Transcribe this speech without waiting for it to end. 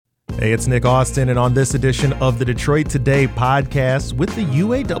Hey, it's Nick Austin, and on this edition of the Detroit Today podcast, with the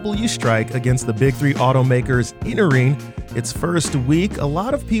UAW strike against the Big Three automakers entering its first week, a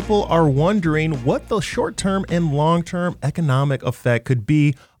lot of people are wondering what the short-term and long-term economic effect could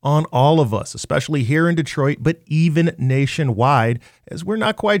be on all of us, especially here in Detroit, but even nationwide, as we're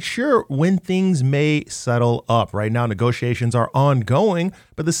not quite sure when things may settle up. Right now, negotiations are ongoing,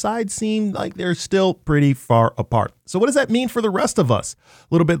 but the sides seem like they're still pretty far apart. So what does that mean for the rest of us? A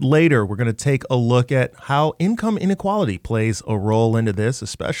little bit later, we're going to take a look at how income inequality plays a role into this,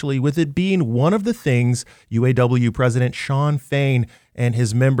 especially with it being one of the things UAW President Shawn Fain and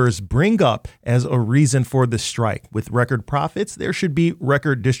his members bring up as a reason for the strike. With record profits, there should be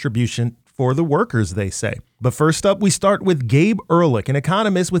record distribution for the workers, they say. But first up, we start with Gabe Ehrlich, an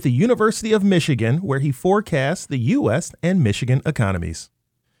economist with the University of Michigan, where he forecasts the U.S. and Michigan economies.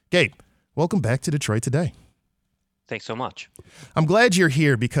 Gabe, welcome back to Detroit Today. Thanks so much. I'm glad you're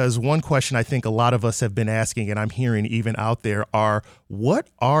here because one question I think a lot of us have been asking, and I'm hearing even out there, are what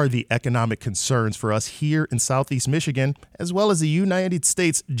are the economic concerns for us here in Southeast Michigan, as well as the United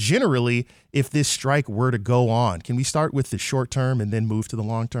States generally, if this strike were to go on? Can we start with the short term and then move to the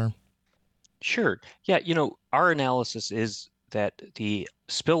long term? Sure. Yeah, our analysis is that the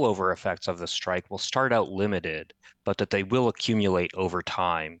spillover effects of the strike will start out limited, but that they will accumulate over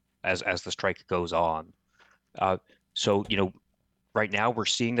time as the strike goes on. So, right now we're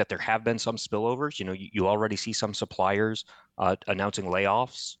seeing that there have been some spillovers. You already see some suppliers announcing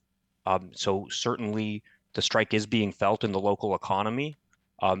layoffs. So certainly the strike is being felt in the local economy.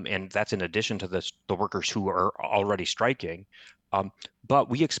 And that's in addition to the workers who are already striking. But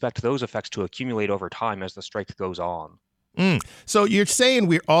we expect those effects to accumulate over time as the strike goes on. So you're saying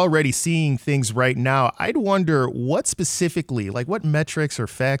we're already seeing things right now. I'd wonder what specifically, like what metrics or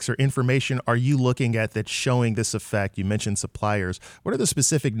facts or information are you looking at that's showing this effect? You mentioned suppliers. What are the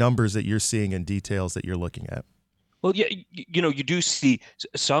specific numbers that you're seeing and details that you're looking at? Well, yeah, you do see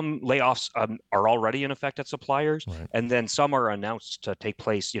some layoffs are already in effect at suppliers, Right. and then some are announced to take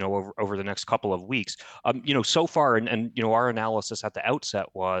place, over the next couple of weeks. So far, and our analysis at the outset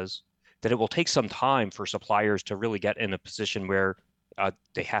was that it will take some time for suppliers to really get in a position where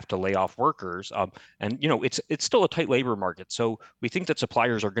they have to lay off workers. And it's still a tight labor market. So we think that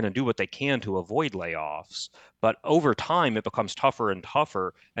suppliers are going to do what they can to avoid layoffs. But over time, it becomes tougher and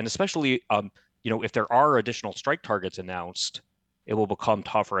tougher. And especially, if there are additional strike targets announced, it will become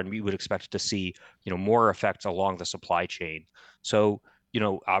tougher. And we would expect to see, more effects along the supply chain. So,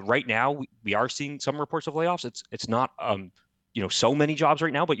 right now, we are seeing some reports of layoffs. It's not so many jobs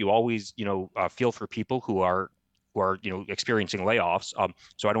right now, but you always, feel for people who are experiencing layoffs.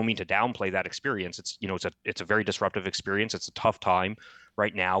 So I don't mean to downplay that experience. It's a very disruptive experience. It's a tough time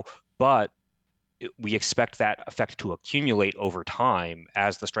right now, but we expect that effect to accumulate over time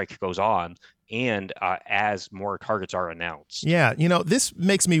as the strike goes on and as more targets are announced. Yeah, this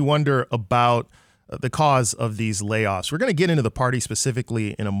makes me wonder about the cause of these layoffs. We're going to get into the party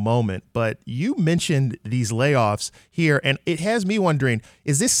specifically in a moment, but you mentioned these layoffs here, and it has me wondering,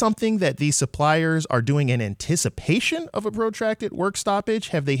 is this something that these suppliers are doing in anticipation of a protracted work stoppage?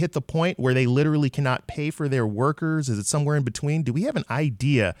 Have they hit the point where they literally cannot pay for their workers? Is it somewhere in between? Do we have an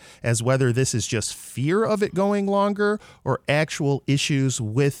idea as whether this is just fear of it going longer or actual issues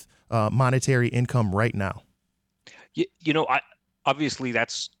with monetary income right now? Obviously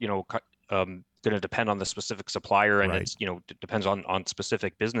that's, going to depend on the specific supplier, and Right. it's depends on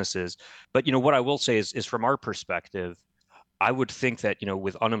specific businesses. But what I will say is from our perspective, I would think that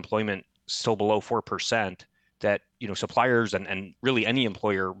with unemployment still below 4%, that suppliers and really any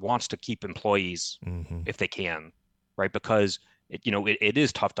employer wants to keep employees if they can, right? Because it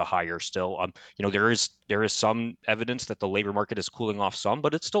is tough to hire still. There is some evidence that the labor market is cooling off some,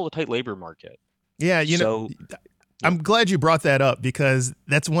 but it's still a tight labor market. Yeah, I'm glad you brought that up because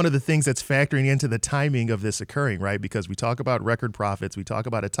that's one of the things that's factoring into the timing of this occurring, right? Because we talk about record profits, we talk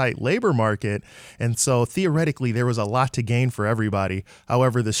about a tight labor market, and so theoretically there was a lot to gain for everybody.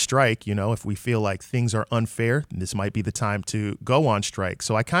 However, the strike, if we feel like things are unfair, this might be the time to go on strike.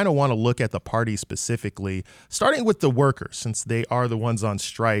 So I kind of want to look at the party specifically, starting with the workers, since they are the ones on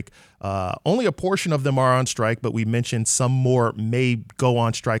strike. Only a portion of them are on strike, but we mentioned some more may go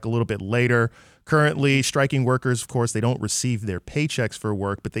on strike a little bit later. Currently, striking workers, of course, they don't receive their paychecks for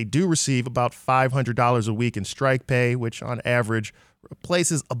work, but they do receive about $500 a week in strike pay, which on average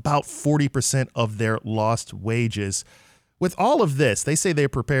replaces about 40% of their lost wages. With all of this, they say they're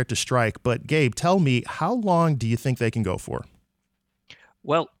prepared to strike. But Gabe, tell me, how long do you think they can go for?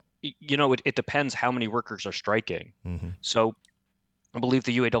 Well, it depends how many workers are striking. So I believe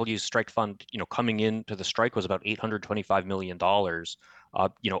the UAW strike fund, coming into the strike was about $825 million.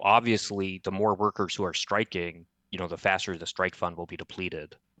 Obviously, the more workers who are striking, the faster the strike fund will be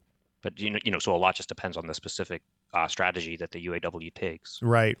depleted. But so a lot just depends on the specific strategy that the UAW takes.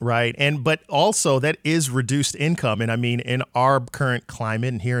 Right, right. And but also that is reduced income. And I mean, in our current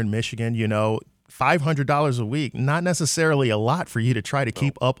climate and here in Michigan, $500 a week, not necessarily a lot for you to try to No,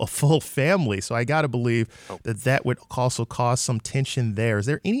 keep up a full family. So I got to believe no. that that would also cause some tension there. Is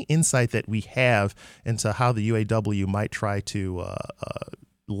there any insight that we have into how the UAW might try to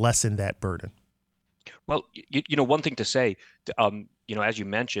lessen that burden? Well, one thing to say, as you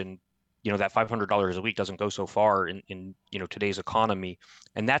mentioned, that $500 a week doesn't go so far in today's economy,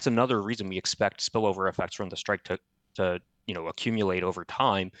 and that's another reason we expect spillover effects from the strike to accumulate over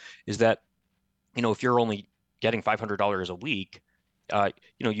time. Is that if you're only getting $500 a week, uh,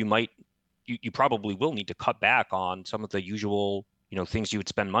 you probably will need to cut back on some of the usual things you would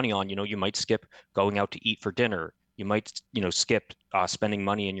spend money on. You might skip going out to eat for dinner. You might skip spending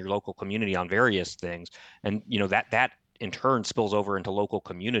money in your local community on various things, and that in turn spills over into local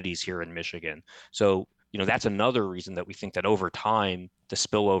communities here in Michigan. So that's another reason that we think that over time the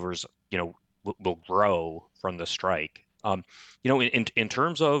spillovers will grow from the strike. In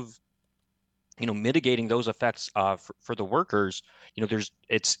terms of mitigating those effects for the workers,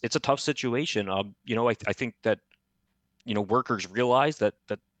 it's a tough situation. I think that workers realize that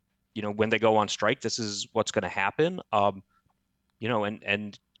when they go on strike, this is what's going to happen.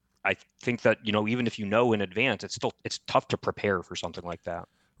 And I think that even if in advance, it's tough to prepare for something like that.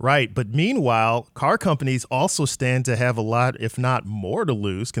 Right. But meanwhile, car companies also stand to have a lot, if not more, to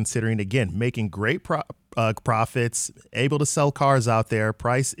lose, considering, again, making great profits, able to sell cars out there.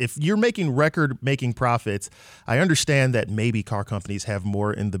 Price, if you're making record making profits, I understand that maybe car companies have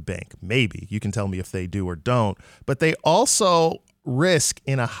more in the bank. Maybe. You can tell me if they do or don't. But they also risk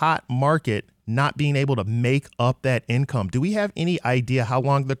in a hot market not being able to make up that income. Do we have any idea how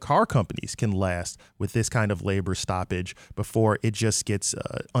long the car companies can last with this kind of labor stoppage before it just gets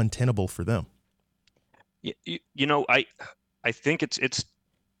untenable for them? I think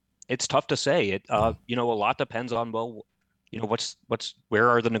it's tough to say. A lot depends on, well, where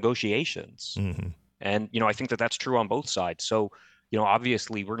are the negotiations? Mm-hmm. And I think that that's true on both sides. So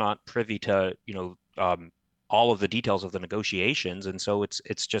obviously we're not privy to all of the details of the negotiations, and so it's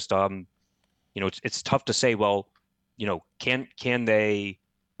just it's tough to say, well, can they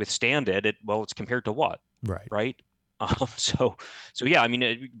withstand it? Well, it's compared to what, Right. right? So yeah, I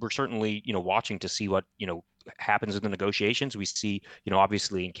mean, we're certainly watching to see what happens in the negotiations. We see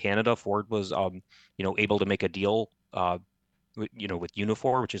obviously in Canada, Ford was able to make a deal with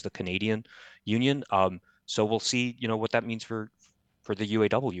Unifor, which is the Canadian union. So we'll see what that means for the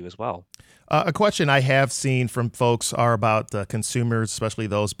UAW as well. A question I have seen from folks are about consumers, especially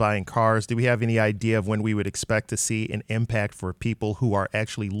those buying cars. Do we have any idea of when we would expect to see an impact for people who are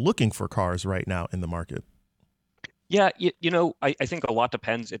actually looking for cars right now in the market? Yeah, I think a lot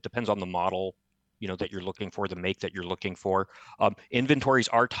depends. It depends on the model, that you're looking for, the make that you're looking for. Inventories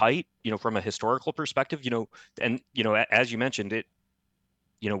are tight, from a historical perspective, and as you mentioned,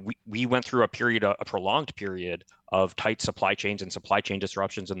 we went through a prolonged period of tight supply chains and supply chain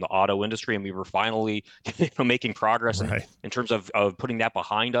disruptions in the auto industry, and we were finally, making progress Right. in terms of putting that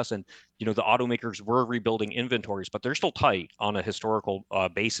behind us. And the automakers were rebuilding inventories, but they're still tight on a historical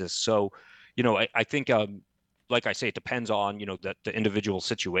basis. So, I think, like I say, it depends on the individual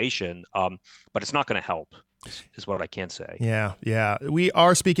situation, but it's not going to help. Is what I can say. Yeah, yeah. We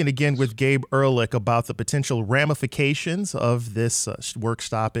are speaking again with Gabe Ehrlich about the potential ramifications of this work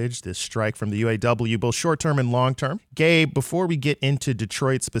stoppage, this strike from the UAW, both short term and long term. Gabe, before we get into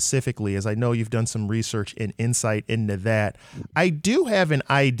Detroit specifically, as I know you've done some research and insight into that, I do have an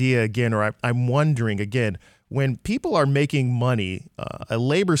idea again, or I'm wondering again, when people are making money, a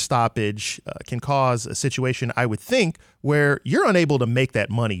labor stoppage can cause a situation, I would think, where you're unable to make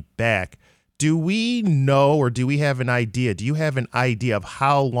that money back. Do we know, or do we have an idea? Do you have an idea of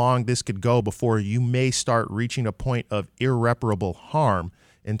how long this could go before you may start reaching a point of irreparable harm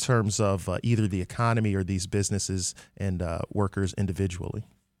in terms of either the economy or these businesses and workers individually?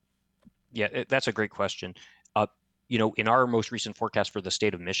 Yeah, that's a great question. Uh, in our most recent forecast for the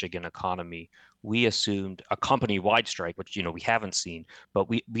state of Michigan economy, we assumed a company-wide strike, which we haven't seen, but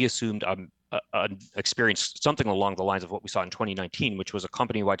we assumed experience something along the lines of what we saw in 2019, which was a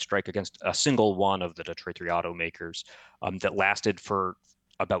company-wide strike against a single one of the Detroit three automakers that lasted for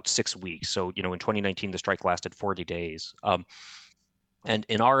about 6 weeks. So in 2019, the strike lasted 40 days. And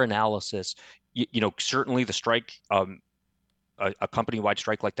in our analysis, certainly the strike. A company-wide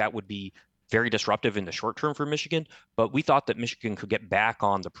strike like that would be very disruptive in the short term for Michigan, but we thought that Michigan could get back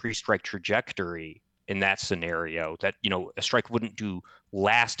on the pre-strike trajectory in that scenario, that a strike wouldn't do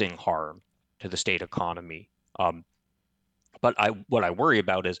lasting harm to the state economy. But what I worry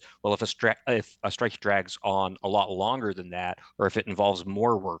about is, well, if a strike drags on a lot longer than that, or if it involves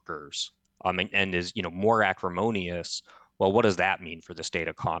more workers, and is more acrimonious, well, what does that mean for the state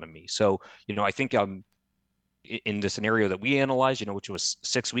economy? So, I think in the scenario that we analyzed, which was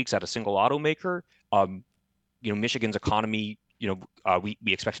 6 weeks at a single automaker, Michigan's economy, we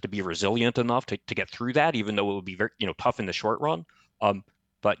expect it to be resilient enough to get through that, even though it would be very, tough in the short run.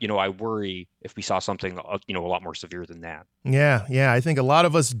 But I worry if we saw something, a lot more severe than that. Yeah. I think a lot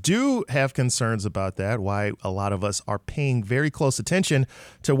of us do have concerns about that, why a lot of us are paying very close attention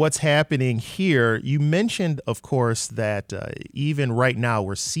to what's happening here. You mentioned, of course, that even right now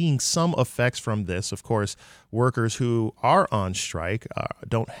we're seeing some effects from this. Of course, workers who are on strike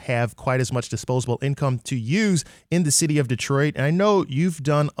don't have quite as much disposable income to use in the city of Detroit. And I know you've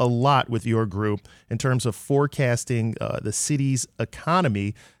done a lot with your group in terms of forecasting the city's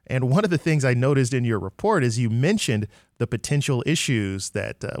economy. And one of the things I noticed in your report is you mentioned the potential issues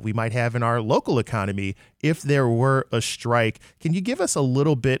that we might have in our local economy if there were a strike. Can you give us a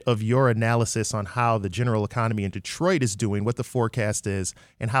little bit of your analysis on how the general economy in Detroit is doing, what the forecast is,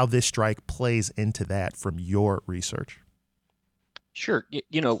 and how this strike plays into that from your research? Sure.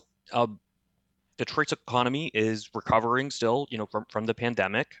 Detroit's economy is recovering still, from the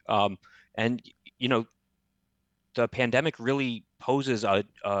pandemic. And, the pandemic really poses a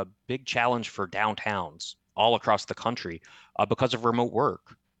big challenge for downtowns all across the country because of remote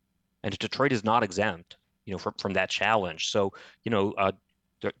work. And Detroit is not exempt, from that challenge. So,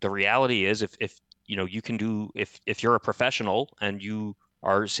 the reality is if you can do, if you're a professional and you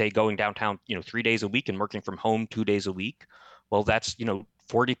are, say, going downtown, 3 days a week and working from home 2 days a week, well, that's,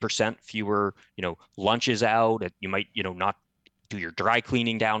 40% fewer, lunches out. You might, not do your dry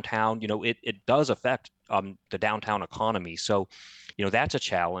cleaning downtown. It does affect the downtown economy. So, that's a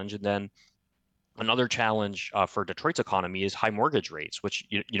challenge. And then another challenge for Detroit's economy is high mortgage rates, which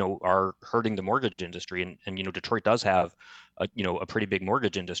are hurting the mortgage industry. And Detroit does have a pretty big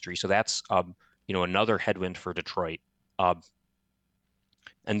mortgage industry, so that's another headwind for Detroit.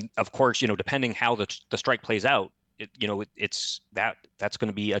 And of course, depending how the strike plays out, that's going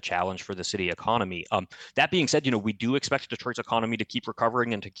to be a challenge for the city economy. That being said, we do expect Detroit's economy to keep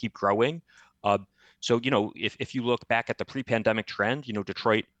recovering and to keep growing. So if you look back at the pre-pandemic trend,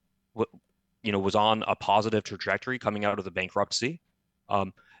 Detroit was on a positive trajectory coming out of the bankruptcy.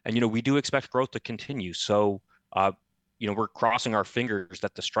 And we do expect growth to continue. So we're crossing our fingers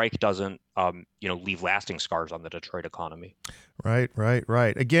that the strike doesn't leave lasting scars on the Detroit economy. Right.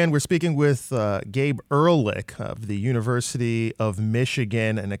 Again, we're speaking with Gabe Ehrlich of the University of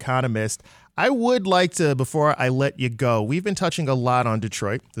Michigan, an economist. I would like to, before I let you go, we've been touching a lot on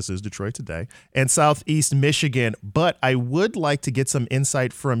Detroit. This is Detroit Today, and Southeast Michigan, but I would like to get some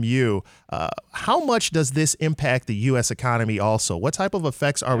insight from you. How much does this impact the U.S. economy also? What type of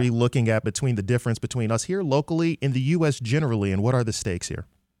effects are we looking at between the difference between us here locally and the U.S. generally, and what are the stakes here?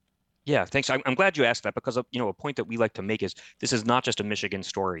 Yeah, thanks. I'm glad you asked that because a point that we like to make is this is not just a Michigan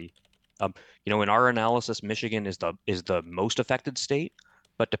story. In our analysis, Michigan is the most affected state,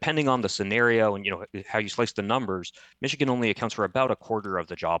 but depending on the scenario and how you slice the numbers, Michigan only accounts for about a quarter of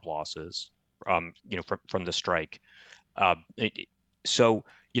the job losses, from the strike. So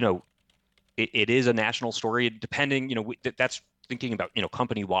it is a national story. Depending, that's thinking about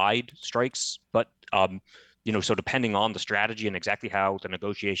company-wide strikes, but so depending on the strategy and exactly how the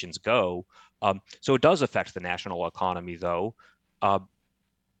negotiations go, so it does affect the national economy, though. I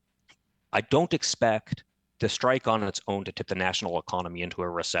don't expect the strike on its own to tip the national economy into a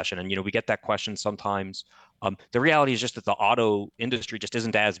recession. And, we get that question sometimes. The reality is just that the auto industry just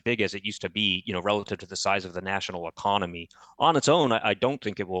isn't as big as it used to be, relative to the size of the national economy. On its own, I don't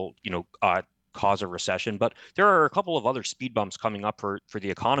think it will, cause a recession, but there are a couple of other speed bumps coming up for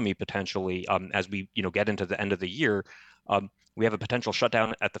the economy potentially as we get into the end of the year. We have a potential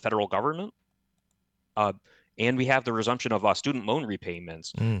shutdown at the federal government, and we have the resumption of student loan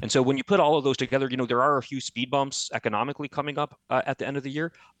repayments. And so when you put all of those together, there are a few speed bumps economically coming up at the end of the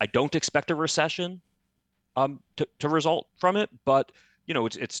year. I don't expect a recession to result from it, but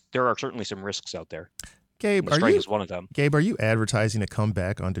there are certainly some risks out there. Gabe, is one of them. Gabe, are you advertising to come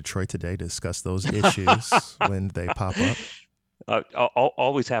back on Detroit Today to discuss those issues when they pop up?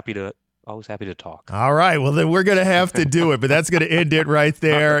 Always happy to talk. All right. Well, then we're going to have to do it, but that's going to end it right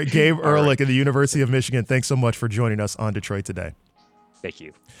there. Gabe Ehrlich of the University of Michigan, thanks so much for joining us on Detroit Today. Thank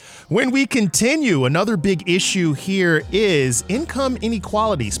you. When we continue, another big issue here is income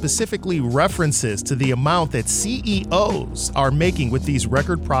inequality, specifically references to the amount that CEOs are making with these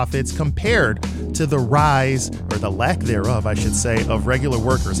record profits compared to the rise, or the lack thereof, I should say, of regular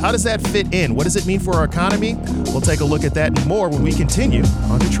workers. How does that fit in? What does it mean for our economy? We'll take a look at that and more when we continue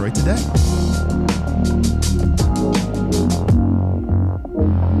on Detroit Today.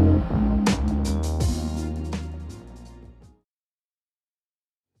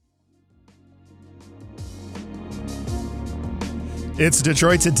 It's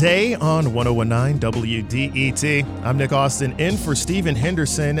Detroit Today on 1019 WDET. I'm Nick Austin in for Stephen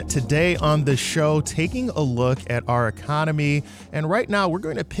Henderson. Today on the show, taking a look at our economy. And right now, we're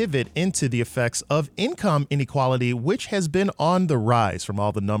going to pivot into the effects of income inequality, which has been on the rise from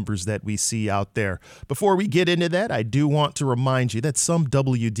all the numbers that we see out there. Before we get into that, I do want to remind you that some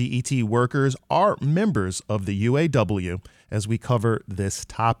WDET workers are members of the UAW as we cover this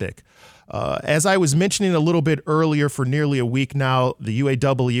topic. As I was mentioning a little bit earlier, for nearly a week now, the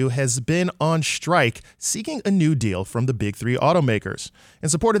UAW has been on strike seeking a new deal from the big three automakers. In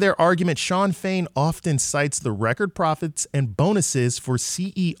support of their argument, Shawn Fain often cites the record profits and bonuses for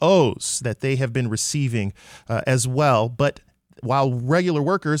CEOs that they have been receiving as well. But while regular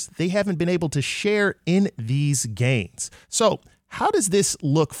workers, they haven't been able to share in these gains. So how does this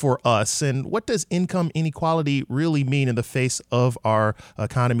look for us, and what does income inequality really mean in the face of our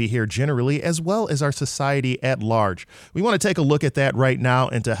economy here generally, as well as our society at large? We want to take a look at that right now,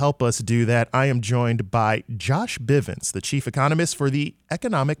 and to help us do that, I am joined by Josh Bivens, the chief economist for the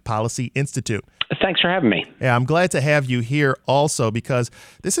Economic Policy Institute. Thanks for having me. Yeah, I'm glad to have you here also, because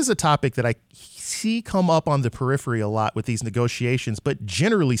this is a topic that I see come up on the periphery a lot with these negotiations, but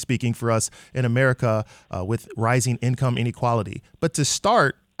generally speaking for us in America with rising income inequality. But to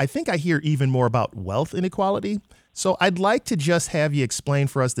start, I think I hear even more about wealth inequality. So I'd like to just have you explain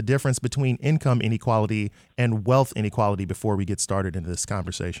for us the difference between income inequality and wealth inequality before we get started into this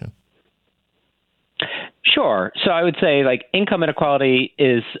conversation. Sure. So I would say income inequality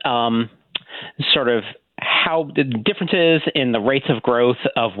is sort of how the differences in the rates of growth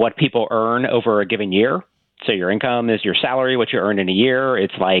of what people earn over a given year. So your income is your salary, what you earn in a year.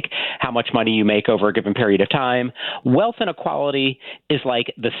 It's like how much money you make over a given period of time. Wealth inequality is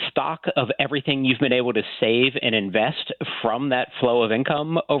like the stock of everything you've been able to save and invest from that flow of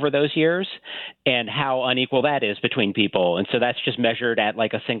income over those years, and how unequal that is between people. And so that's just measured at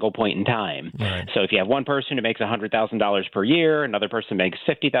like a single point in time. Right. So if you have one person who makes $100,000 per year, another person makes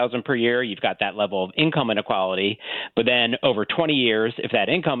 $50,000 per year, you've got that level of income inequality. But then over 20 years, if that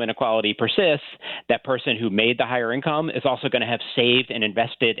income inequality persists, that person who made the higher income is also going to have saved and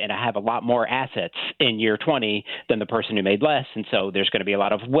invested and have a lot more assets in year 20 than the person who made less. And so there's going to be a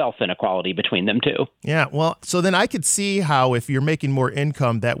lot of wealth inequality between them too. Yeah, well, so then I could see how if you're making more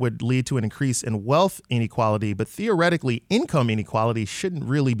income, that would lead to an increase in wealth inequality. But theoretically, income inequality shouldn't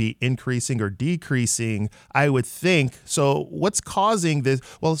really be increasing or decreasing, I would think. So what's causing this?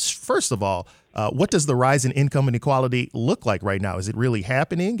 Well, first of all, what does the rise in income inequality look like right now? Is it really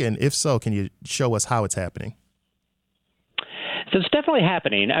happening? And if so, can you show us how it's happening? So it's definitely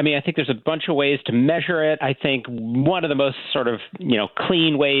happening. I mean, I think there's a bunch of ways to measure it. I think one of the most sort of,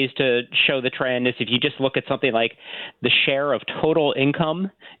 clean ways to show the trend is if you just look at something like the share of total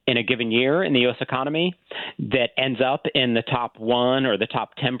income in a given year in the U.S. economy that ends up in the top 1 or the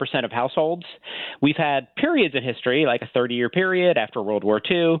top 10% of households. We've had periods in history, like a 30-year period after World War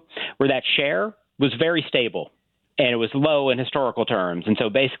II, where that share was very stable. And it was low in historical terms. And so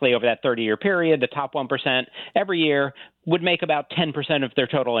basically over that 30-year period, the top 1% every year would make about 10% of their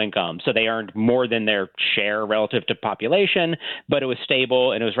total income. So they earned more than their share relative to population, but it was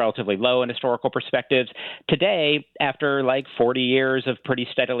stable and it was relatively low in historical perspectives. Today, after like 40 years of pretty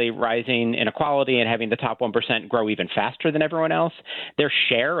steadily rising inequality and having the top 1% grow even faster than everyone else, their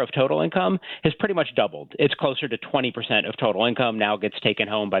share of total income has pretty much doubled. It's closer to 20% of total income now gets taken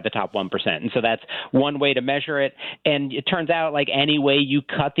home by the top 1%. And so that's one way to measure it. And it turns out like any way you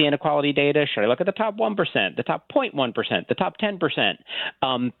cut the inequality data, should I look at the top 1%, the top 0.1%, the top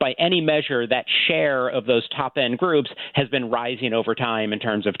 10%, by any measure, that share of those top end groups has been rising over time in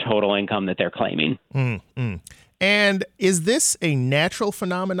terms of total income that they're claiming. Mm-hmm. And is this a natural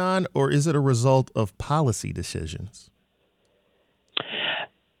phenomenon or is it a result of policy decisions?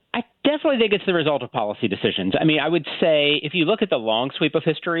 I definitely think it's the result of policy decisions. I mean, I would say if you look at the long sweep of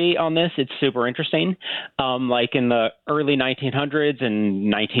history on this, it's super interesting. Like in the early 1900s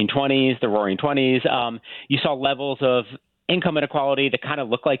and 1920s, the Roaring 20s, you saw levels of income inequality that kind of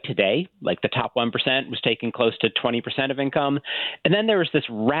looked like today, like the top 1% was taking close to 20% of income. And then there was this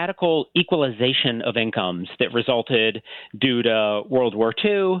radical equalization of incomes that resulted due to World War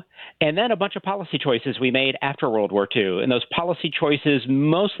II, and then a bunch of policy choices we made after World War II. And those policy choices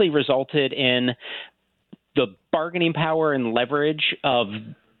mostly resulted in the bargaining power and leverage of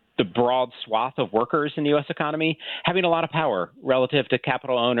the broad swath of workers in the U.S. economy having a lot of power relative to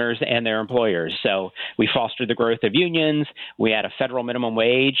capital owners and their employers. So we fostered the growth of unions. We had a federal minimum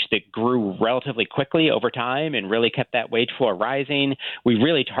wage that grew relatively quickly over time and really kept that wage floor rising. We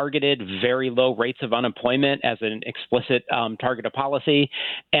really targeted very low rates of unemployment as an explicit target of policy.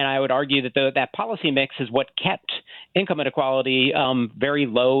 And I would argue that that policy mix is what kept income inequality very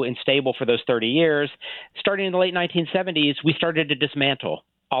low and stable for those 30 years. Starting in the late 1970s, we started to dismantle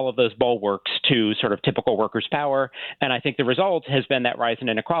all of those bulwarks to sort of typical workers' power. And I think the result has been that rise in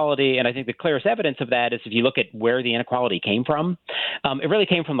inequality. And I think the clearest evidence of that is if you look at where the inequality came from, it really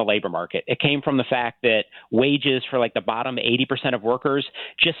came from the labor market. It came from the fact that wages for like the bottom 80% of workers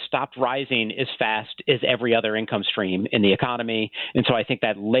just stopped rising as fast as every other income stream in the economy. And so I think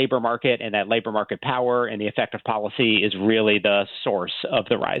that labor market and that labor market power and the effect of policy is really the source of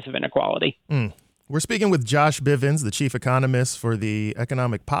the rise of inequality. We're speaking with Josh Bivens, the chief economist for the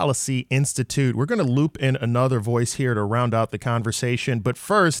Economic Policy Institute. We're going to loop in another voice here to round out the conversation. But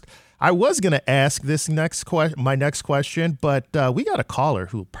first, I was going to ask my next question, but we got a caller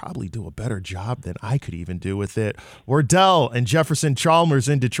who will probably do a better job than I could even do with it. Wardell and Jefferson Chalmers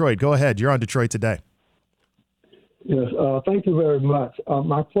in Detroit. Go ahead. You're on Detroit Today. Yes, thank you very much.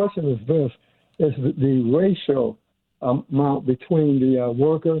 My question is this: is the ratio amount between the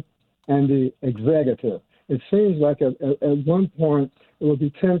worker and the executive. It seems like at one point it would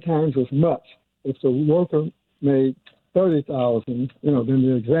be 10 times as much. If the worker made $30,000, then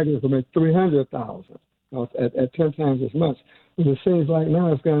the executive would make $300,000 at 10 times as much. But it seems like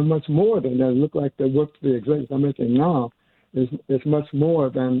now it's gotten much more than that. It looks like the work the executives are making now is much more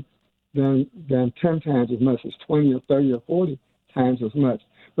than 10 times as much. It's 20 or 30 or 40 times as much.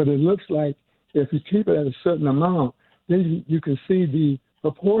 But it looks like if you keep it at a certain amount, then you can see the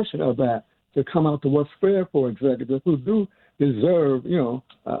proportion of that to come out to what's fair for executives who do deserve,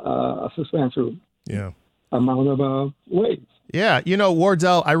 a substantial amount of wage. Yeah,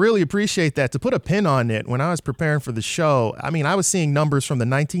 Wardell, I really appreciate that. To put a pin on it, when I was preparing for the show, I was seeing numbers from the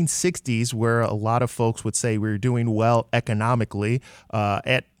 1960s where a lot of folks would say we were doing well economically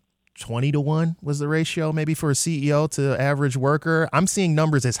at 20-1 was the ratio maybe for a CEO to average worker. I'm seeing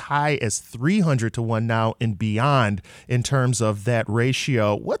numbers as high as 300-1 now and beyond in terms of that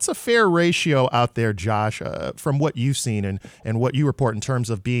ratio. What's a fair ratio out there, Josh, from what you've seen and what you report in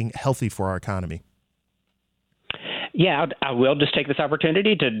terms of being healthy for our economy? Yeah, I will just take this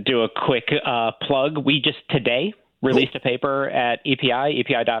opportunity to do a quick plug. We just today released a paper at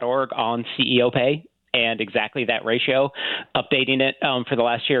epi.org on CEO pay and exactly that ratio, updating it for the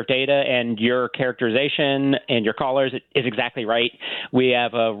last year of data. And your characterization and your callers is exactly right. We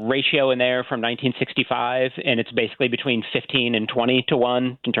have a ratio in there from 1965, and it's basically between 15 and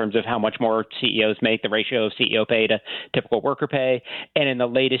 20-1 in terms of how much more CEOs make, the ratio of CEO pay to typical worker pay. And in the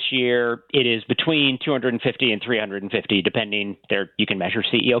latest year, it is between 250 and 350, depending. You can measure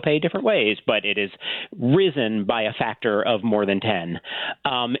CEO pay different ways, but it is risen by a factor of more than 10.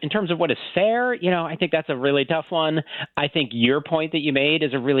 In terms of what is fair, I think that's a really tough one. I think your point that you made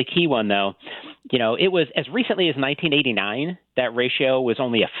is a really key one, though. It was as recently as 1989, that ratio was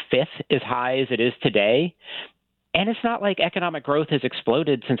only a fifth as high as it is today. And it's not like economic growth has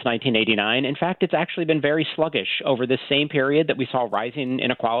exploded since 1989. In fact, it's actually been very sluggish over this same period that we saw rising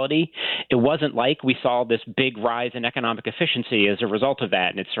inequality. It wasn't like we saw this big rise in economic efficiency as a result of that.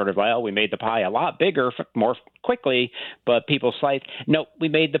 And it's sort of, we made the pie a lot bigger more quickly, but people slice. No, we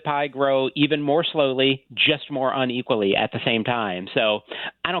made the pie grow even more slowly, just more unequally at the same time. So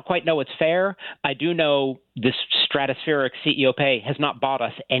I don't quite know what's fair. I do know this stratospheric CEO pay has not bought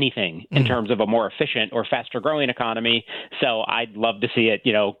us anything in terms of a more efficient or faster growing economy. So I'd love to see it,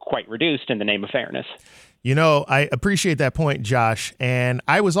 quite reduced in the name of fairness. I appreciate that point, Josh. And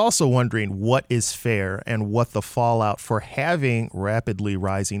I was also wondering what is fair and what the fallout for having rapidly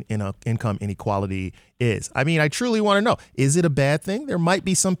rising income inequality is. I truly want to know, is it a bad thing? There might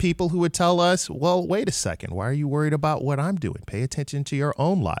be some people who would tell us, well, wait a second, why are you worried about what I'm doing? Pay attention to your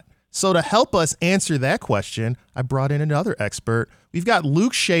own lot. So to help us answer that question, I brought in another expert. We've got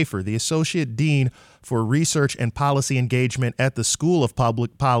Luke Shaefer, the Associate Dean for Research and Policy Engagement at the School of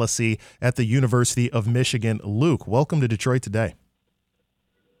Public Policy at the University of Michigan. Luke, welcome to Detroit Today.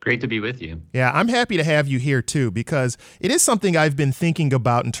 Great to be with you. Yeah, I'm happy to have you here too, because it is something I've been thinking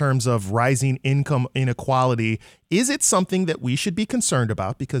about in terms of rising income inequality. Is it something that we should be concerned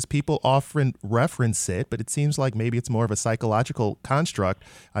about? Because people often reference it, but it seems like maybe it's more of a psychological construct.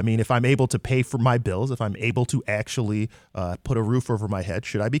 I mean, if I'm able to pay for my bills, if I'm able to actually put a roof over my head,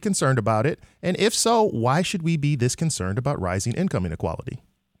 should I be concerned about it? And if so, why should we be this concerned about rising income inequality?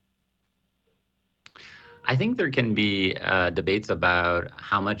 I think there can be debates about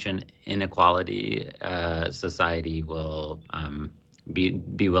how much an inequality society will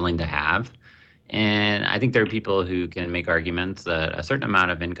be willing to have. And I think there are people who can make arguments that a certain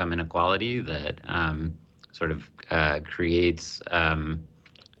amount of income inequality that sort of creates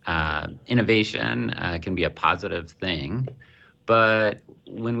innovation can be a positive thing. But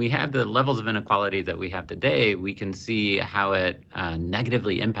when we have the levels of inequality that we have today, we can see how it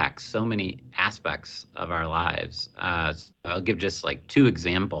negatively impacts so many aspects of our lives. So I'll give just like two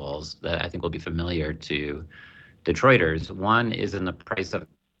examples that I think will be familiar to Detroiters. One is in the price of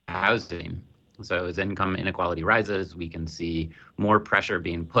housing. So as income inequality rises, we can see more pressure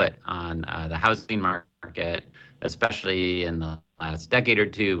being put on the housing market, especially in the last decade or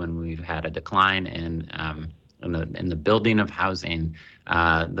two when we've had a decline in the building of housing.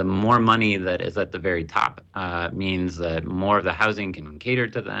 The more money that is at the very top means that more of the housing can cater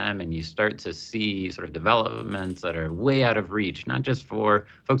to them, and you start to see sort of developments that are way out of reach, not just for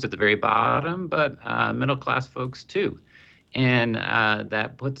folks at the very bottom, but middle-class folks too. And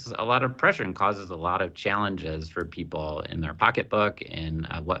that puts a lot of pressure and causes a lot of challenges for people in their pocketbook and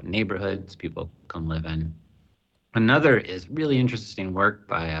what neighborhoods people can live in. Another is really interesting work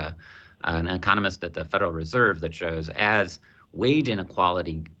by an economist at the Federal Reserve that shows as wage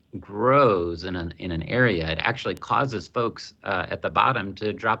inequality grows in an area, it actually causes folks at the bottom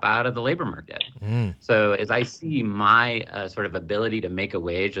to drop out of the labor market. So as I see my sort of ability to make a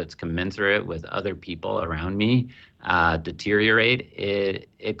wage that's commensurate with other people around me deteriorate,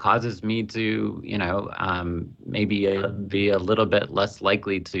 it causes me to, maybe be a little bit less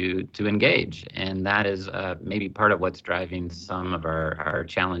likely to engage. And that is maybe part of what's driving some of our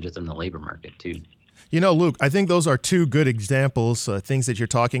challenges in the labor market too. Luke, I think those are two good examples, things that you're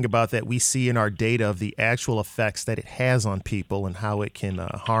talking about that we see in our data of the actual effects that it has on people and how it can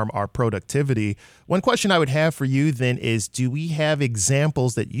harm our productivity. One question I would have for you then is, do we have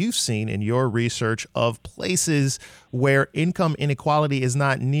examples that you've seen in your research of places where income inequality is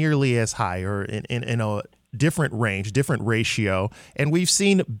not nearly as high or in a different range, different ratio, and we've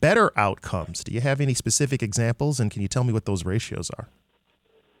seen better outcomes? Do you have any specific examples, and can you tell me what those ratios are?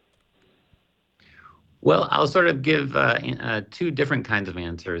 Well, I'll sort of give two different kinds of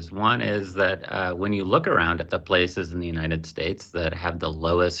answers. One is that when you look around at the places in the United States that have the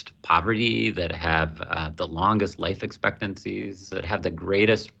lowest poverty, that have the longest life expectancies, that have the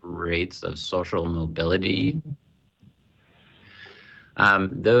greatest rates of social mobility,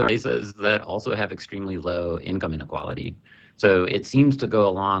 those places that also have extremely low income inequality. So it seems to go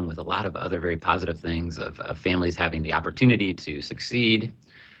along with a lot of other very positive things of families having the opportunity to succeed.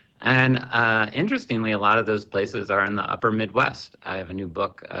 And interestingly, a lot of those places are in the upper Midwest. I have a new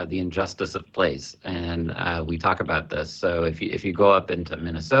book, The Injustice of Place, and we talk about this. So if you go up into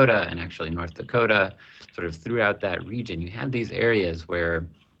Minnesota and actually North Dakota, sort of throughout that region, you have these areas where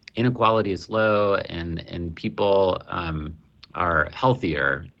inequality is low and people are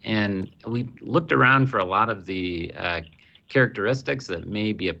healthier. And we looked around for a lot of the characteristics that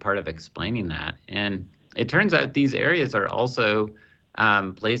may be a part of explaining that. And it turns out these areas are also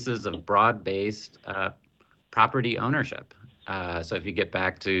places of broad-based property ownership. So if you get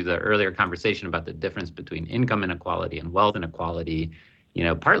back to the earlier conversation about the difference between income inequality and wealth inequality,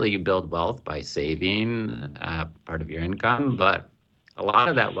 partly you build wealth by saving part of your income, but a lot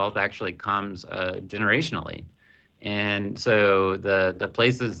of that wealth actually comes generationally. And so the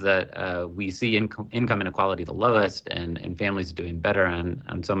places that we see income inequality the lowest and families doing better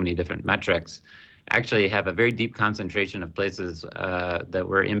on so many different metrics actually have a very deep concentration of places that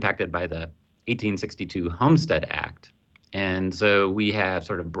were impacted by the 1862 Homestead Act. And so we have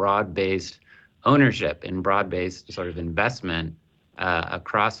sort of broad-based ownership and broad-based sort of investment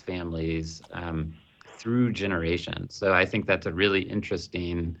across families through generations. So I think that's a really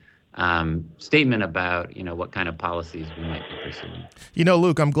interesting statement about, what kind of policies we might be pursuing.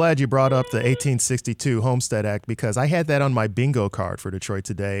 Luke, I'm glad you brought up the 1862 Homestead Act because I had that on my bingo card for Detroit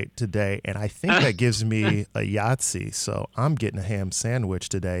today, and I think that gives me a Yahtzee, so I'm getting a ham sandwich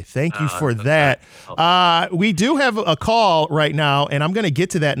today. Thank you for that. We do have a call right now, and I'm going to get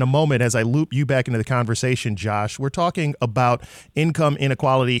to that in a moment as I loop you back into the conversation, Josh. We're talking about income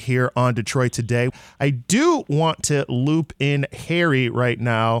inequality here on Detroit Today. I do want to loop in Harry right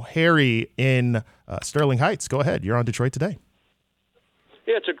now. Harry in Sterling Heights. Go ahead. You're on Detroit Today.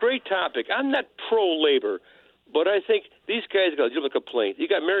 Yeah, it's a great topic. I'm not pro-labor, but I think these guys got to deal with a complaint. You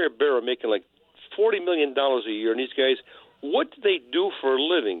got Mary Barra making like $40 million a year, and these guys, what do they do for a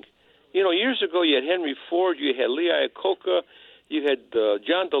living? Years ago you had Henry Ford, you had Lee Iacocca, you had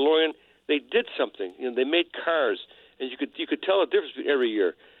John DeLorean. They did something. They made cars, and you could tell the difference every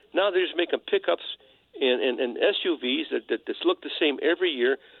year. Now they're just making pickups and SUVs that look the same every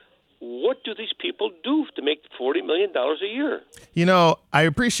year. What do these people do to make $40 million a year? I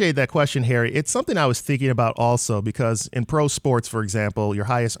appreciate that question, Harry. It's something I was thinking about also because in pro sports, for example, your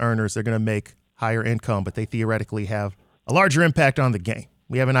highest earners, they're going to make higher income, but they theoretically have a larger impact on the game.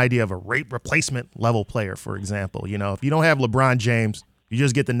 We have an idea of a rate replacement level player, for example. If you don't have LeBron James, you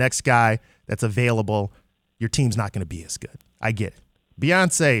just get the next guy that's available, your team's not going to be as good. I get it.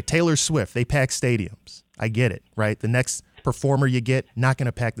 Beyonce, Taylor Swift, they pack stadiums. I get it, right? The next performer you get, not going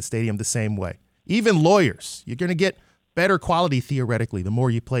to pack the stadium the same way. Even lawyers, you're going to get better quality theoretically. The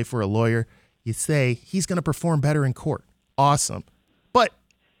more you play for a lawyer, you say he's going to perform better in court. Awesome. But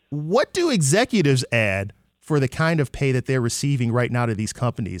what do executives add for the kind of pay that they're receiving right now to these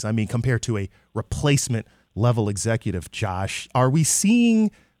companies? I mean, compared to a replacement level executive, Josh, are we seeing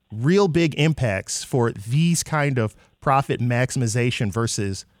real big impacts for these kind of profit maximization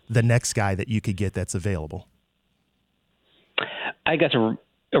versus the next guy that you could get that's available? I guess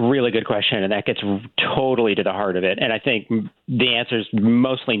a really good question, and that gets totally to the heart of it. And I think the answer is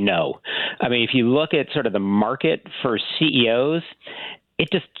mostly no. I mean, if you look at sort of the market for CEOs, it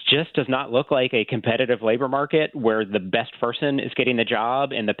just does not look like a competitive labor market where the best person is getting the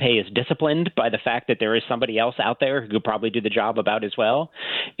job and the pay is disciplined by the fact that there is somebody else out there who could probably do the job about as well.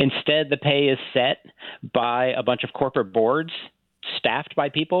 Instead, the pay is set by a bunch of corporate boards staffed by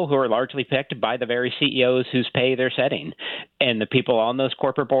people who are largely picked by the very CEOs whose pay they're setting. And the people on those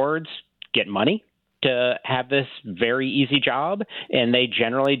corporate boards get money to have this very easy job, and they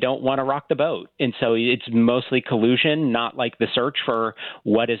generally don't want to rock the boat. And so it's mostly collusion, not like the search for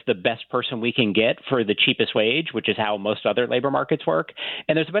what is the best person we can get for the cheapest wage, which is how most other labor markets work.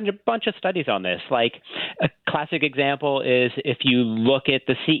 And there's a bunch of studies on this. Like a classic example is if you look at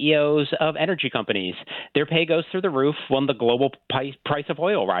the CEOs of energy companies, their pay goes through the roof when the global price of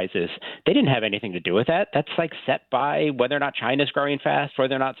oil rises. They didn't have anything to do with that. That's like set by whether or not China's growing fast,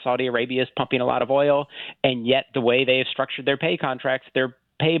 whether or not Saudi Arabia is pumping a lot of oil. And yet the way they have structured their pay contracts, their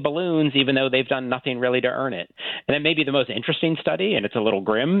pay balloons, even though they've done nothing really to earn it. And then maybe the most interesting study, and it's a little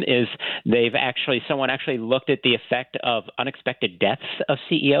grim, is someone actually looked at the effect of unexpected deaths of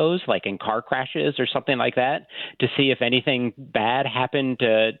CEOs, like in car crashes or something like that, to see if anything bad happened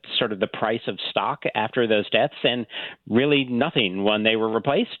to sort of the price of stock after those deaths. And really nothing. When they were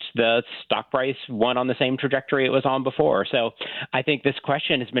replaced, the stock price went on the same trajectory it was on before. So I think this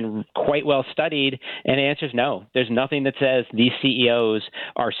question has been quite well studied, and the answer is no. There's nothing that says these CEOs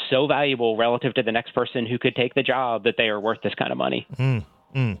are so valuable relative to the next person who could take the job that they are worth this kind of money.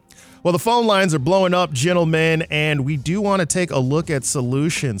 Well, the phone lines are blowing up, gentlemen, and we do want to take a look at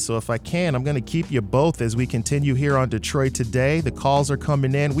solutions. So if I can, I'm going to keep you both as we continue here on Detroit Today. The calls are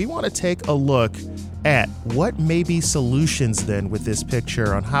coming in. We want to take a look at what may be solutions then with this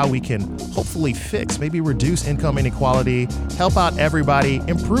picture on how we can hopefully fix, maybe reduce income inequality, help out everybody,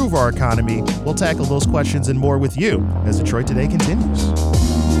 improve our economy. We'll tackle those questions and more with you as Detroit Today continues.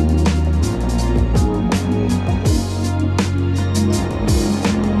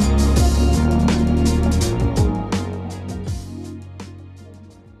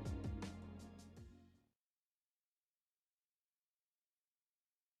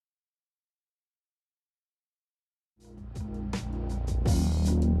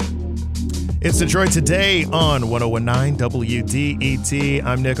 It's Detroit Today on 101.9 WDET.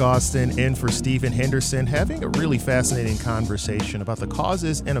 I'm Nick Austin, in for Stephen Henderson, having a really fascinating conversation about the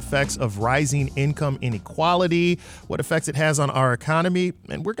causes and effects of rising income inequality, what effects it has on our economy,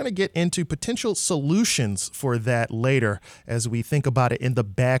 and we're going to get into potential solutions for that later as we think about it in the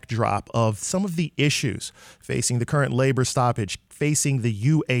backdrop of some of the issues facing the current labor stoppage, facing the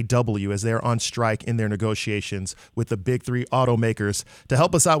UAW as they're on strike in their negotiations with the big three automakers. To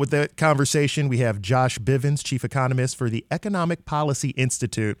help us out with that conversation, we have Josh Bivens, chief economist for the Economic Policy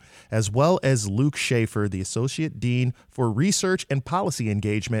Institute, as well as Luke Shaefer, the associate dean for research and policy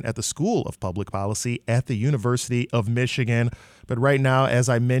engagement at the School of Public Policy at the University of Michigan. But right now, as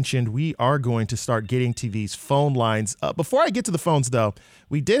I mentioned, we are going to start getting to these phone lines. Before I get to the phones, though,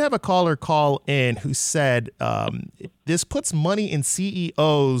 we did have a caller call in who said this puts money in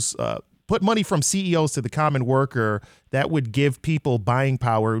CEOs, put money from CEOs to the common worker. That would give people buying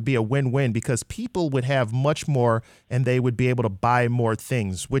power. It would be a win-win because people would have much more and they would be able to buy more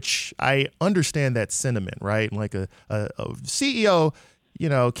things, which I understand that sentiment, right? Like a CEO,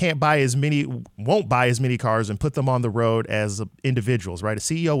 won't buy as many cars and put them on the road as individuals, right? A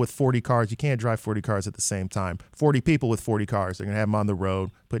CEO with 40 cars, you can't drive 40 cars at the same time. 40 people with 40 cars, they're going to have them on the road,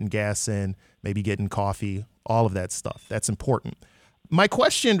 putting gas in, maybe getting coffee, all of that stuff. That's important. My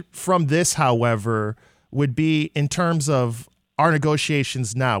question from this, however, would be in terms of our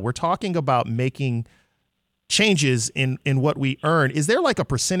negotiations now. We're talking about making changes in what we earn. Is there like a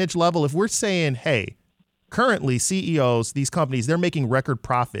percentage level? If we're saying, hey, currently, CEOs, these companies, they're making record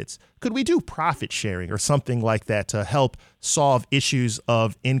profits. Could we do profit sharing or something like that to help solve issues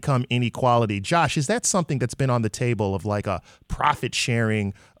of income inequality? Josh, is that something that's been on the table of like a profit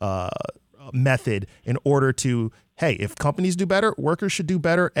sharing method in order to, hey, if companies do better, workers should do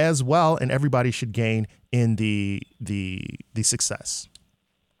better as well, and everybody should gain in the success?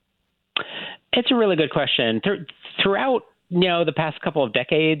 It's a really good question. Throughout the past couple of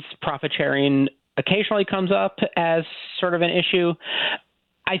decades, profit sharing occasionally comes up as sort of an issue.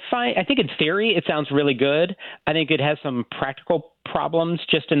 I think in theory it sounds really good. I think it has some practical problems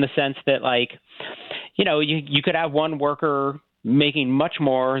just in the sense that, you could have one worker making much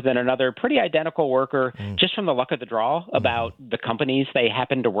more than another pretty identical worker just from the luck of the draw about the companies they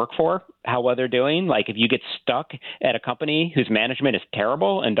happen to work for, how well they're doing. Like if you get stuck at a company whose management is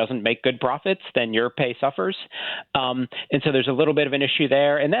terrible and doesn't make good profits, then your pay suffers. And so there's a little bit of an issue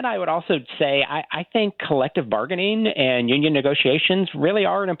there. And then I would also say I think collective bargaining and union negotiations really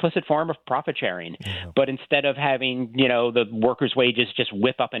are an implicit form of profit sharing. Yeah. But instead of having, the workers' wages just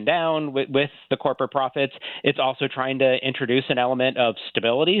whip up and down with the corporate profits, it's also trying to introduce an element of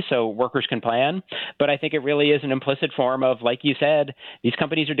stability so workers can plan. But I think it really is an implicit form of, like you said, these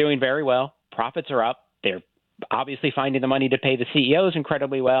companies are doing very well. Profits are up. They're obviously finding the money to pay the CEOs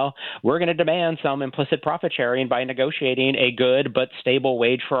incredibly well. We're going to demand some implicit profit sharing by negotiating a good but stable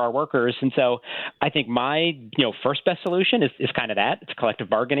wage for our workers. And so I think my first best solution is kind of that. It's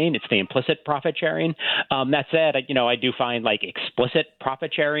collective bargaining. It's the implicit profit sharing. That said, I do find like explicit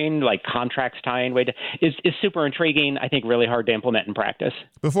profit sharing, like contracts tying wage, is super intriguing. I think really hard to implement in practice.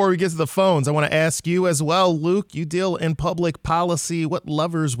 Before we get to the phones, I want to ask you as well, Luke, you deal in public policy. What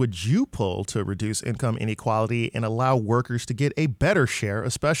levers would you pull to reduce income inequality and allow workers to get a better share,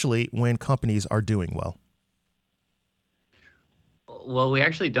 especially when companies are doing well? Well, we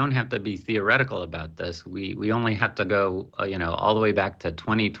actually don't have to be theoretical about this. We only have to go, all the way back to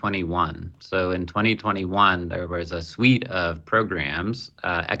 2021. So in 2021, there was a suite of programs,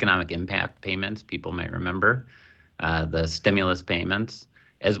 economic impact payments, people might remember, the stimulus payments,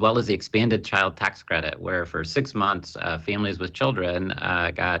 as well as the expanded child tax credit, where for 6 months, families with children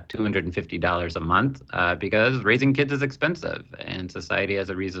got $250 a month because raising kids is expensive, and society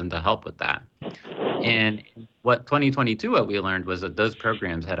has a reason to help with that. And what we learned was that those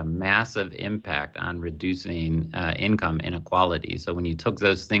programs had a massive impact on reducing income inequality. So when you took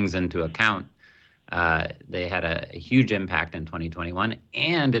those things into account, they had a huge impact in 2021.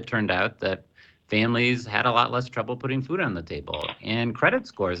 And it turned out that families had a lot less trouble putting food on the table. And credit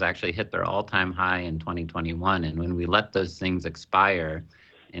scores actually hit their all-time high in 2021. And when we let those things expire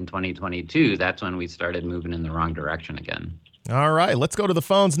in 2022, that's when we started moving in the wrong direction again. All right, let's go to the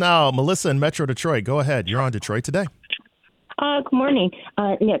phones now. Melissa in Metro Detroit, go ahead. You're on Detroit Today. Good morning,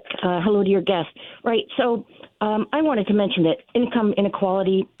 Nick. Hello to your guest. Right, so I wanted to mention that income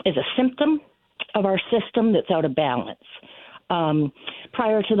inequality is a symptom of our system that's out of balance.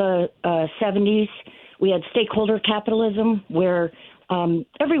 Prior to the 70s, we had stakeholder capitalism where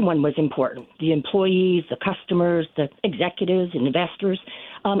everyone was important, the employees, the customers, the executives, and investors,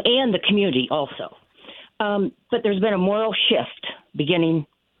 and the community also. But there's been a moral shift beginning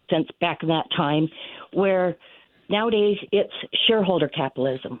since back in that time where nowadays it's shareholder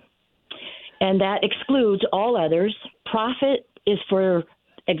capitalism. And that excludes all others. Profit is for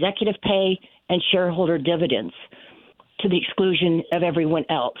executive pay and shareholder dividends to the exclusion of everyone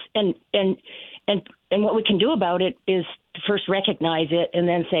else. And what we can do about it is to first recognize it and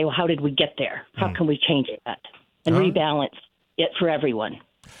then say, well, how did we get there? How can we change that and rebalance? it for everyone.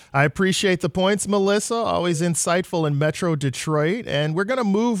 I appreciate the points, Melissa. Always insightful in Metro Detroit. And we're going to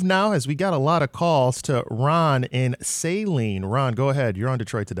move now, as we got a lot of calls, to Ron in Saline. Ron, go ahead. You're on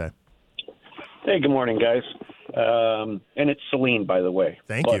Detroit Today. Hey, good morning, guys. And it's Celine, by the way.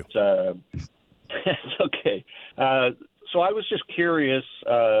 Thank you. It's okay. So I was just curious.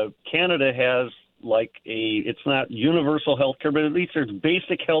 Canada has it's not universal health care, but at least there's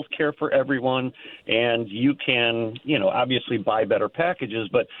basic health care for everyone, and you can, obviously buy better packages.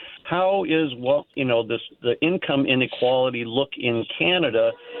 But how is the income inequality look in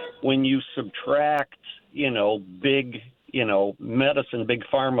Canada when you subtract, big, medicine, big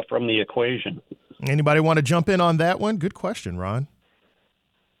pharma from the equation? Anybody want to jump in on that one? Good question, Ron.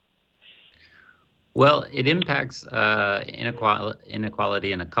 Well, it impacts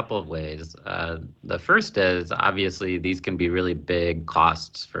inequality in a couple of ways. The first is, obviously, these can be really big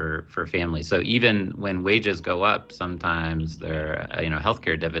costs for families. So even when wages go up, sometimes their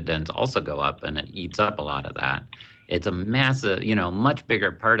healthcare dividends also go up, and it eats up a lot of that. It's a massive, much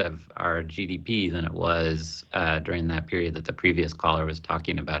bigger part of our GDP than it was during that period that the previous caller was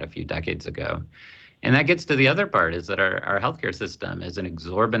talking about a few decades ago. And that gets to the other part, is that our healthcare system is an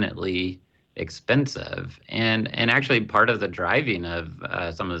exorbitantly expensive, and actually part of the driving of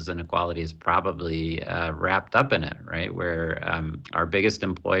some of this inequality is probably wrapped up in it, right? Where our biggest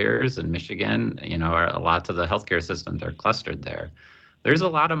employers in Michigan, lots of the healthcare systems are clustered there. There's a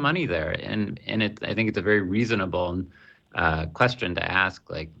lot of money there, and I think it's a very reasonable question to ask,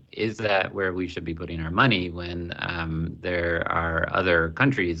 is that where we should be putting our money when there are other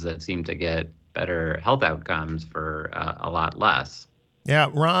countries that seem to get better health outcomes for a lot less?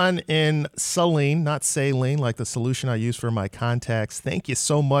 Yeah, Ron in Saline, not saline, like the solution I use for my contacts. Thank you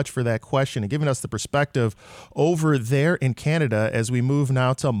so much for that question and giving us the perspective over there in Canada as we move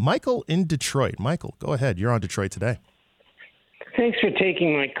now to Michael in Detroit. Michael, go ahead. You're on Detroit Today. Thanks for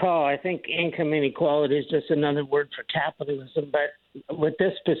taking my call. I think income inequality is just another word for capitalism. But with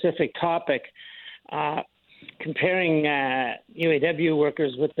this specific topic, comparing UAW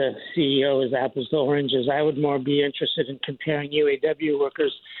workers with the CEO is apples to oranges. I would more be interested in comparing UAW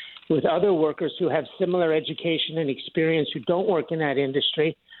workers with other workers who have similar education and experience who don't work in that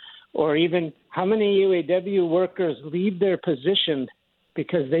industry, or even how many UAW workers leave their position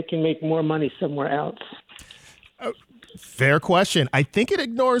because they can make more money somewhere else. Fair question. I think it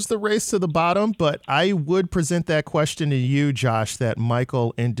ignores the race to the bottom, but I would present that question to you, Josh, that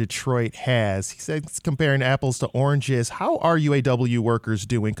Michael in Detroit has. He said it's comparing apples to oranges. How are UAW workers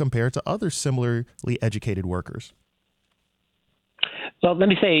doing compared to other similarly educated workers? Well, let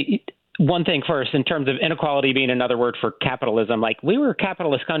me say one thing first, in terms of inequality being another word for capitalism. We were a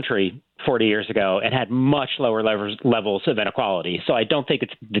capitalist country 40 years ago and had much lower levels of inequality. So I don't think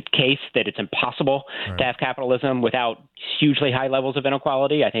it's the case that it's impossible to have capitalism without hugely high levels of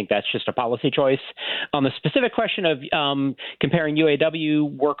inequality. I think that's just a policy choice. On the specific question of comparing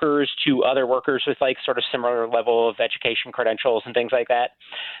UAW workers to other workers with sort of similar level of education credentials and things like that,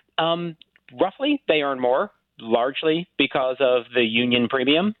 roughly they earn more. Largely because of the union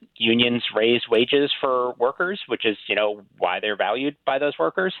premium. Unions raise wages for workers, which is, why they're valued by those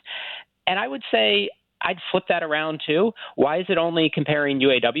workers. And I would say I'd flip that around too. Why is it only comparing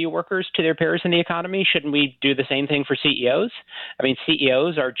UAW workers to their peers in the economy? Shouldn't we do the same thing for CEOs? I mean,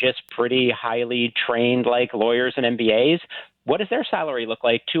 CEOs are just pretty highly trained like lawyers and MBAs. What does their salary look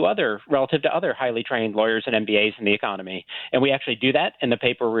like relative to other highly trained lawyers and MBAs in the economy? And we actually do that in the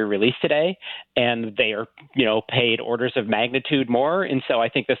paper we released today, and they are, paid orders of magnitude more. And so I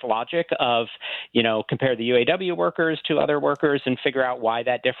think this logic of, compare the UAW workers to other workers and figure out why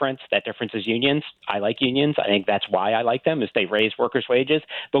that difference is unions. I like unions. I think that's why I like them, is they raise workers' wages.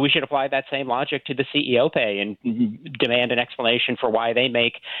 But we should apply that same logic to the CEO pay and demand an explanation for why they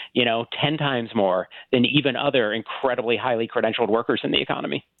make, 10 times more than even other incredibly highly credentialed workers in the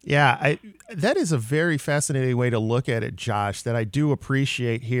economy. Yeah, that is a very fascinating way to look at it, Josh, that I do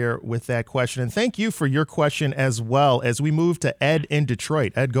appreciate here with that question. And thank you for your question as well as we move to Ed in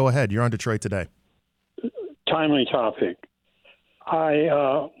Detroit. Ed, go ahead. You're on Detroit Today. Timely topic. I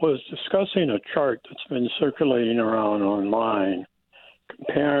was discussing a chart that's been circulating around online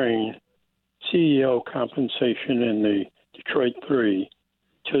comparing CEO compensation in the Detroit Three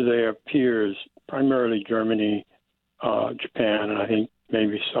to their peers, primarily Germany, Japan, and I think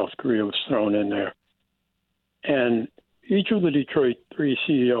maybe South Korea was thrown in there. And each of the Detroit Three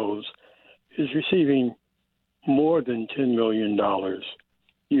CEOs is receiving more than $10 million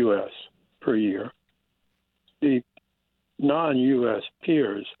U.S. per year. The non-U.S.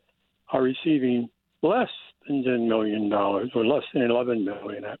 peers are receiving less than $10 million, or less than $11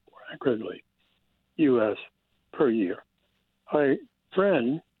 million, accurately, U.S. per year. a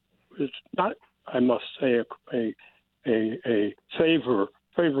friend is not, I must say, a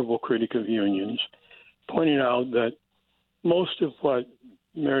favorable critic of unions, pointing out that most of what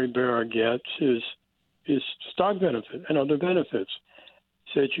Mary Barra gets is stock benefit and other benefits.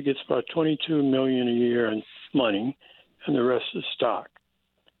 Said she gets about $22 million a year in money, and the rest is stock.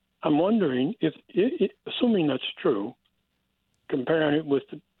 I'm wondering if, assuming that's true, comparing it with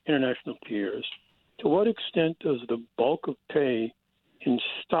the international peers, to what extent does the bulk of pay in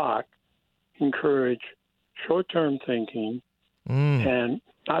stock encourage short-term thinking and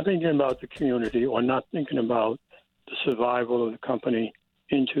not thinking about the community or not thinking about the survival of the company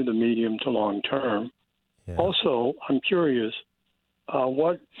into the medium to long term? Yeah. Also, I'm curious,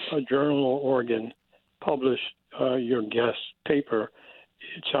 what journal or organ published your guest paper?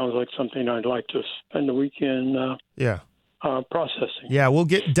 It sounds like something I'd like to spend the weekend processing. Yeah, we'll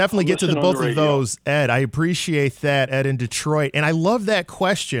definitely get to the both of those, Ed. I appreciate that, Ed, in Detroit. And I love that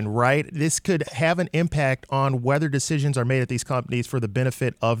question, right? This could have an impact on whether decisions are made at these companies for the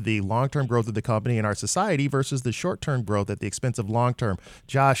benefit of the long-term growth of the company and our society versus the short-term growth at the expense of long-term.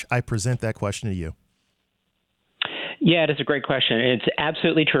 Josh, I present that question to you. Yeah, it's a great question. It's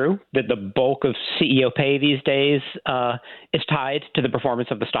absolutely true that the bulk of CEO pay these days is tied to the performance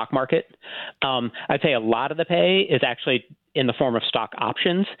of the stock market. I'd say a lot of the pay is actually in the form of stock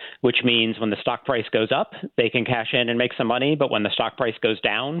options, which means when the stock price goes up, they can cash in and make some money. But when the stock price goes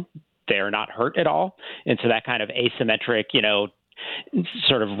down, they're not hurt at all. And so that kind of asymmetric,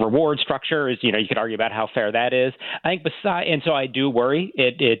 sort of reward structure is, you could argue about how fair that is. I think and so I do worry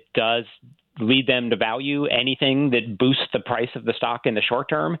it does lead them to value anything that boosts the price of the stock in the short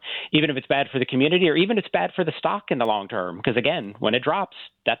term, even if it's bad for the community or even if it's bad for the stock in the long term. Because again, when it drops,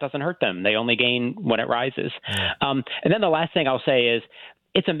 that doesn't hurt them. They only gain when it rises. And then the last thing I'll say is,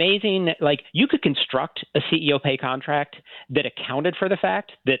 it's amazing, you could construct a CEO pay contract that accounted for the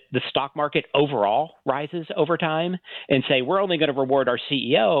fact that the stock market overall rises over time and say, we're only going to reward our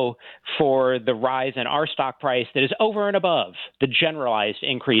CEO for the rise in our stock price that is over and above the generalized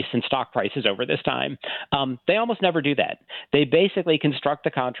increase in stock prices over this time. They almost never do that. They basically construct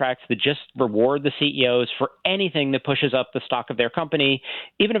the contracts that just reward the CEOs for anything that pushes up the stock of their company,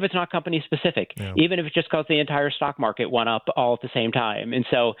 even if it's not company specific, even if it's just because the entire stock market went up all at the same time. And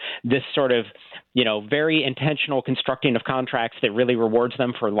so this sort of, very intentional constructing of contracts that really rewards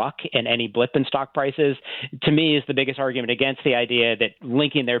them for luck and any blip in stock prices, to me, is the biggest argument against the idea that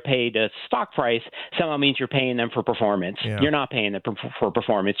linking their pay to stock price somehow means you're paying them for performance. Yeah. You're not paying them for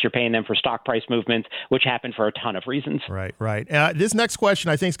performance. You're paying them for stock price movements, which happen for a ton of reasons. Right. This next question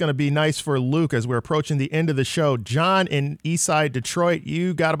I think is going to be nice for Luke as we're approaching the end of the show. John in Eastside Detroit,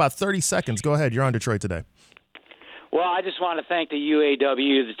 you got about 30 seconds. Go ahead. You're on Detroit Today. Well, I just want to thank the UAW,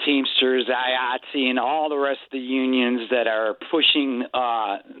 the Teamsters, IATSE, and all the rest of the unions that are pushing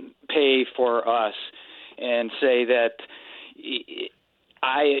pay for us, and say that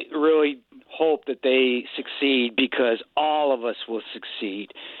I really hope that they succeed, because all of us will succeed.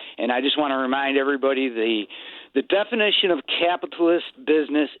 And I just want to remind everybody the definition of capitalist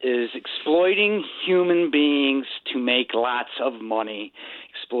business is exploiting human beings to make lots of money,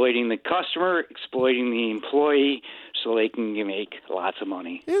 exploiting the customer, exploiting the employee so they can make lots of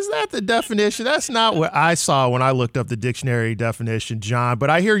money. Is that the definition? That's not what I saw when I looked up the dictionary definition, John,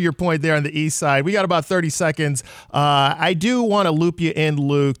 but I hear your point there on the east side. We got about 30 seconds. I do want to loop you in,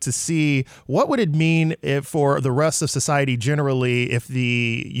 Luke, to see what would it mean for the rest of society generally if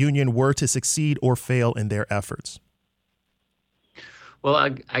the union were to succeed or fail in their efforts. Well,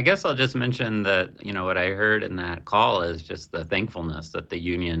 I guess I'll just mention that, what I heard in that call is just the thankfulness that the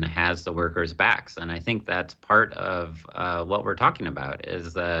union has the workers' backs. And I think that's part of what we're talking about,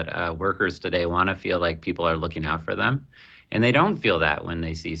 is that workers today want to feel like people are looking out for them. And they don't feel that when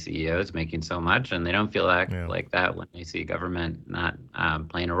they see CEOs making so much, and they don't feel like that when they see government not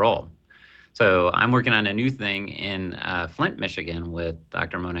playing a role. So I'm working on a new thing in Flint, Michigan with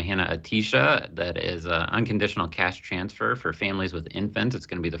Dr. Monahina Atisha that is unconditional cash transfer for families with infants. It's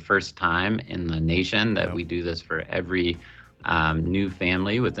going to be the first time in the nation that we do this for every new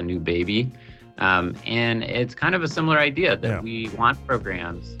family with a new baby. And it's kind of a similar idea that we want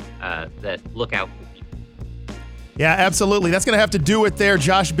programs that look out for people. Yeah, absolutely. That's going to have to do it there.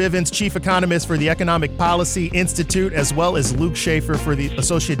 Josh Bivens, Chief Economist for the Economic Policy Institute, as well as Luke Shaefer for the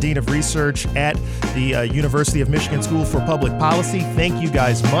Associate Dean of Research at the University of Michigan School for Public Policy. Thank you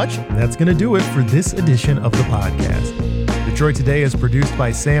guys much. That's going to do it for this edition of the podcast. Detroit Today is produced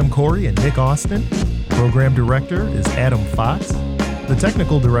by Sam Corey and Nick Austin. Program director is Adam Fox. The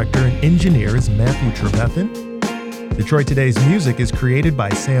technical director and engineer is Matthew Trevethan. Detroit Today's music is created by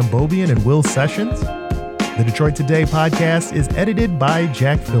Sam Bobian and Will Sessions. The Detroit Today podcast is edited by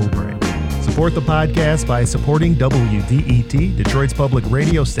Jack Philbray. Support the podcast by supporting WDET, Detroit's public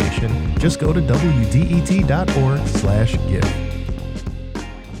radio station. Just go to WDET.org/give.